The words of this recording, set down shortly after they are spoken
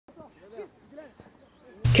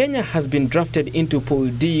Kenya has been drafted into Pool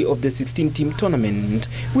D of the 16-team tournament,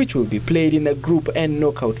 which will be played in a group and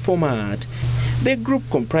knockout format. The group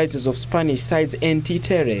comprises of Spanish sides NT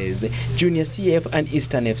Terres, Junior CF and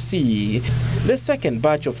Eastern FC. The second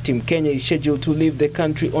batch of Team Kenya is scheduled to leave the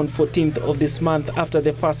country on 14th of this month after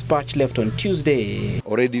the first batch left on Tuesday.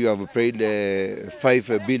 Already we have played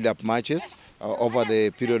 5 build-up matches over the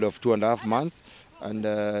period of 2.5 months. And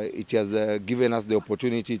it has given us the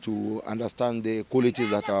opportunity to understand the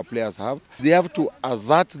qualities that our players have. They have to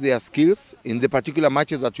assert their skills in the particular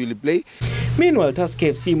matches that we'll play. Meanwhile, Tusker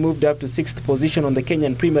FC moved up to 6th position on the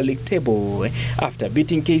Kenyan Premier League table after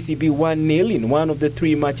beating KCB 1-0 in one of the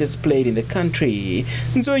 3 matches played in the country.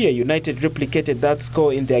 Nzoia United replicated that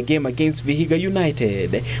score in their game against Vihiga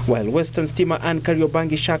United, while Western Stima and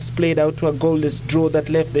Kariobangi Sharks played out to a goalless draw that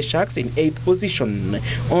left the Sharks in 8th position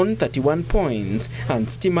on 31 points and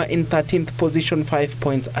Stima in 13th position 5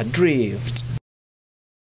 points adrift.